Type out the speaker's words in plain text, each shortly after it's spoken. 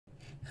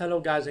Hello,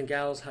 guys and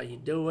gals. How you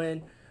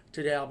doing?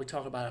 Today I'll be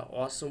talking about an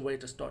awesome way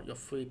to start your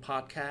free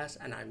podcast,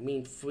 and I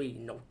mean free.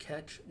 No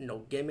catch, no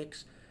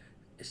gimmicks.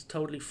 It's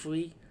totally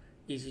free,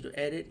 easy to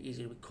edit,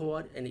 easy to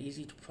record, and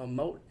easy to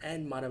promote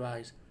and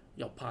monetize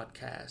your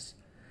podcast.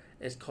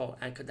 It's called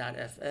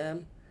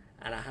Anchor.fm,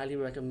 and I highly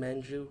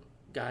recommend you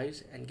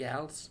guys and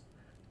gals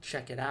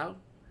check it out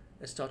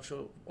and start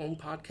your own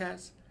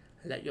podcast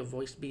and let your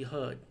voice be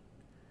heard.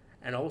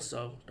 And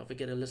also, don't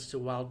forget to listen to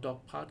Wild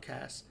Dog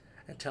Podcast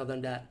and tell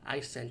them that I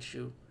sent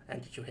you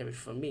and that you hear it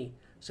from me.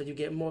 So you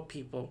get more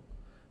people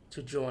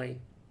to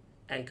join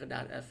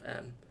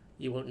Anchor.fm.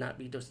 You will not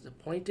be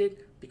disappointed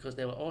because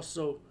they will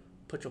also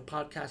put your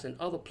podcast in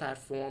other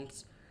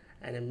platforms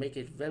and then make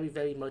it very,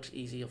 very much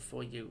easier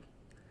for you.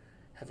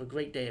 Have a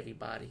great day,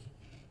 everybody.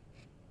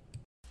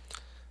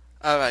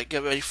 Alright,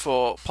 get ready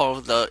for part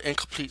of the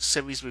incomplete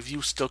series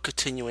review still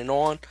continuing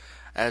on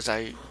as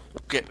I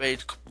get ready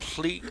to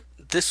complete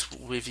this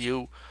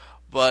review.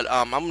 But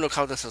I'm gonna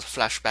count this as a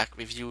flashback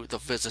review, The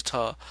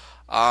Visitor.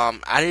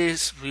 I didn't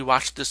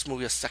rewatch this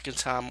movie a second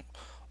time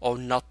or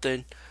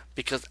nothing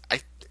because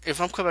if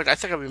I'm correct, I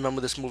think I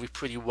remember this movie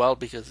pretty well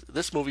because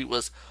this movie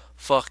was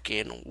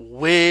fucking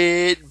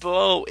weird,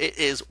 bro. It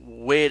is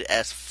weird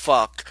as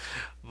fuck.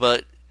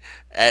 But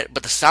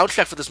but the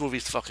soundtrack for this movie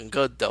is fucking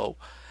good though.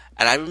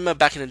 And I remember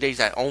back in the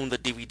days I owned the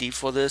DVD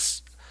for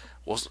this.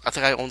 I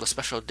think I owned the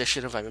special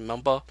edition if I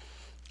remember,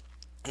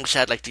 which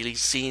had like deleted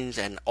scenes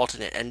and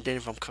alternate ending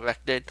if I'm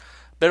corrected.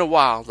 Been a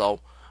while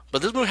though.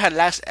 But this movie had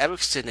Lance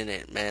Erickson in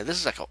it, man. This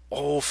is like an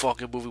old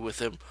fucking movie with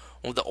him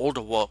on the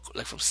older work,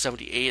 like from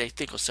 '78 I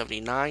think or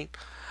 '79.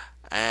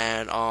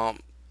 And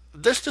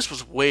this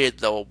was weird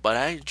though, but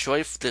I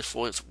enjoyed this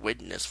for its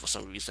weirdness for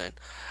some reason.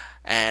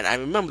 And I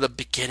remember the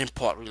beginning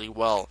part really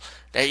well.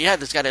 That you had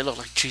this guy that looked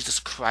like Jesus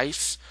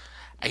Christ,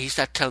 and he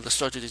started telling the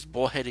story to these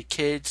bald-headed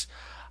kids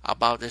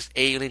about this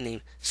alien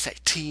named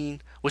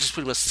Satan, which is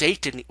pretty much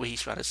Satan. What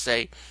he's trying to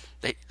say,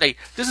 like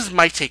this is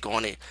my take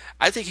on it.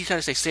 I think he's trying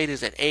to say Satan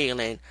is an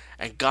alien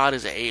and God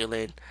is an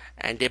alien,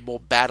 and they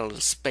both battle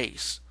in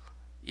space.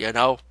 You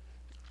know,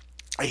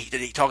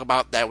 he talk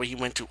about that when he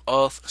went to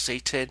Earth,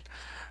 Satan,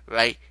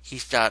 right?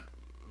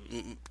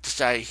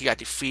 Decided he got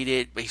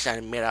defeated, but he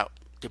started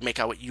to make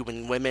out with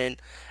human women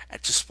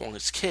and to spawn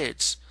his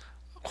kids.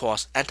 Of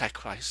course,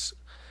 Antichrist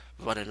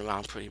running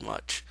around pretty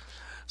much.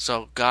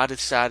 So God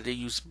decided to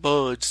use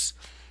birds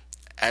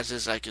as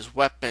his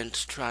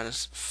weapons, trying to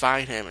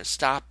find him and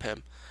stop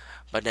him.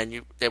 But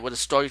then what the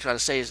story trying to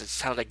say is it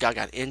sounded like God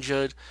got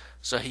injured,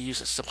 so he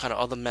used some kind of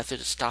other method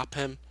to stop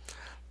him,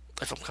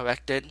 if I'm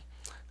corrected.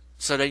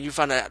 So then you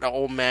find out the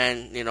old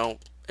man, in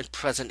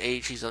present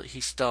age,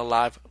 he's still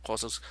alive. Of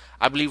course,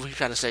 I believe what he's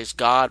trying to say is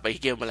God, but he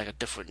gave him like a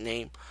different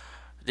name.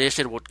 They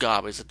said the word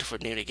God, but it's a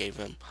different name they gave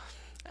him.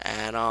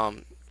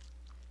 And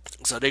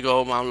so they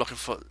go around looking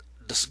for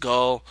this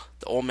girl.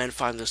 The old man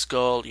finds this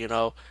girl,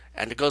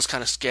 and the girl's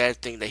kind of scared,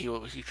 think that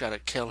he trying to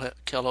kill her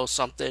or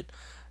something,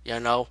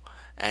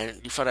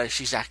 And you find out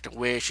she's acting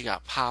weird. She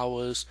got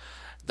powers.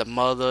 The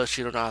mother,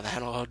 she don't know how to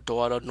handle her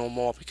daughter no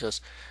more because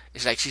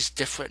it's like she's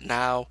different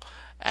now.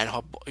 And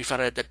you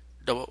find out that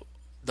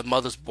the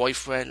mother's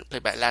boyfriend,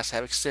 played by Lance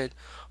Erickson,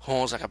 who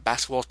owns like a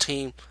basketball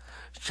team,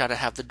 trying to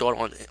have the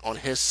daughter on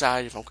his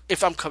side.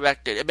 If I'm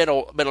corrected, it's been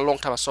a long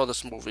time I saw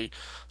this movie,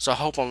 so I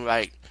hope I'm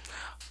right.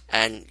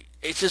 And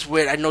it's just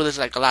weird. I know there's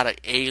like a lot of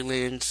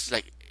aliens.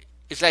 Like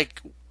it's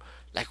like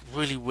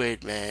really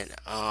weird, man.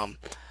 Then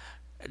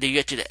you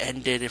get to the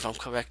ending. If I'm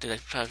corrected,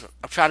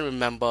 I'm trying to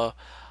remember.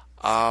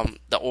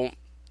 The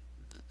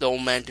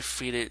old man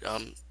defeated.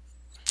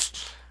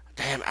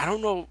 Damn, I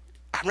don't know.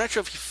 I'm not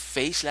sure if he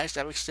faced Lance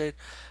Erickson,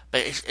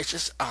 but it's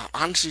just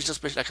honestly, it's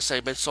just been, like I said,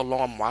 it's been so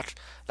long that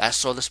I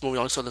saw this movie.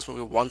 I only saw this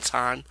movie one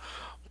time,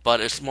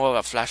 but it's more of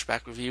a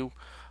flashback review.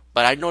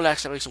 But I know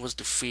Lance Erickson was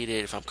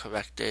defeated, if I'm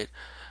corrected.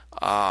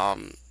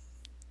 Um,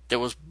 there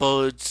was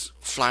birds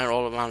flying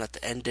all around at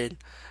the ending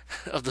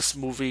of this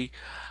movie.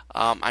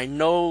 I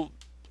know,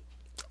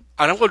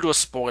 and I'm gonna do a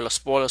spoiler.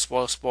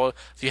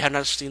 If you have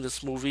not seen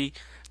this movie,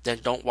 then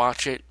don't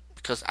watch it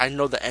because I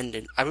know the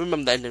ending. I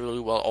remember the ending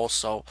really well.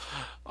 Also,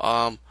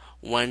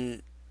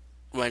 when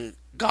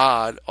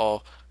God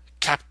or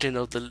captain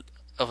of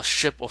a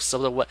ship or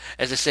something,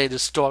 as they say in the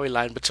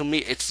storyline, but to me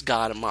it's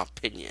God in my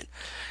opinion.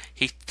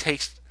 He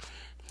takes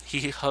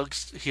he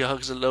hugs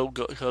the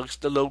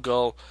little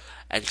girl,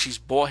 and she's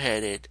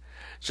bald-headed,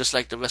 just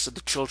like the rest of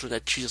the children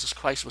that Jesus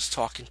Christ was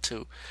talking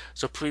to.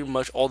 So pretty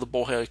much all the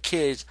bald-headed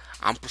kids,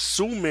 I'm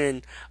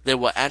presuming they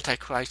were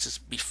antichrists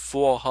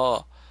before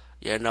her,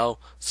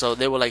 So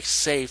they were like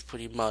saved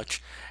pretty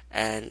much,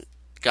 and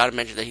God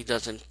mentioned that He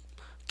doesn't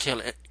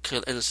kill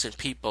innocent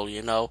people.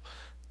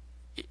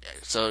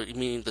 So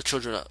meaning the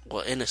children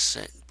were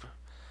innocent,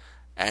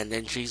 and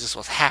then Jesus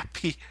was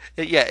happy.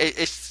 Yeah,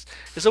 it's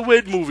a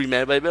weird movie,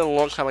 man. But it's been a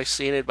long time I've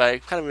seen it, but I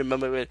kind of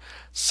remember it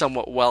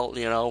somewhat well.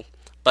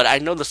 But I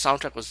know the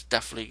soundtrack was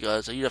definitely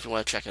good, so you definitely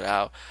want to check it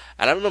out.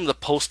 And I remember the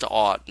poster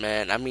art,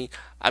 man. I mean,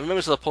 I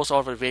remember the poster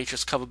art of the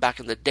VHS cover back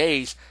in the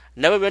days.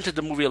 Never rented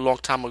the movie a long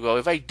time ago.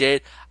 If I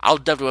did, I'll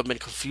definitely have been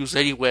confused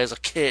anyway as a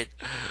kid.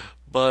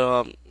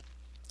 But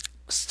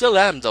still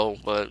am though.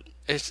 But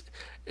it's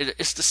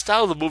the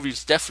style of the movie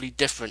is definitely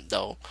different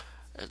though.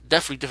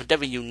 Definitely different,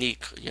 definitely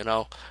unique, you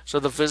know. So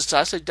the visitor,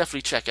 I say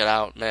definitely check it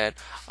out, man.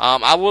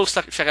 I will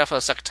check it out for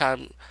the second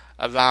time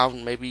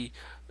around, maybe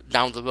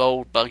down the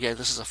road. But again,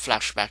 this is a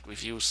flashback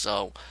review,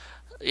 so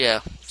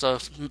yeah. So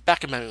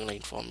back in memory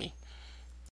lane for me.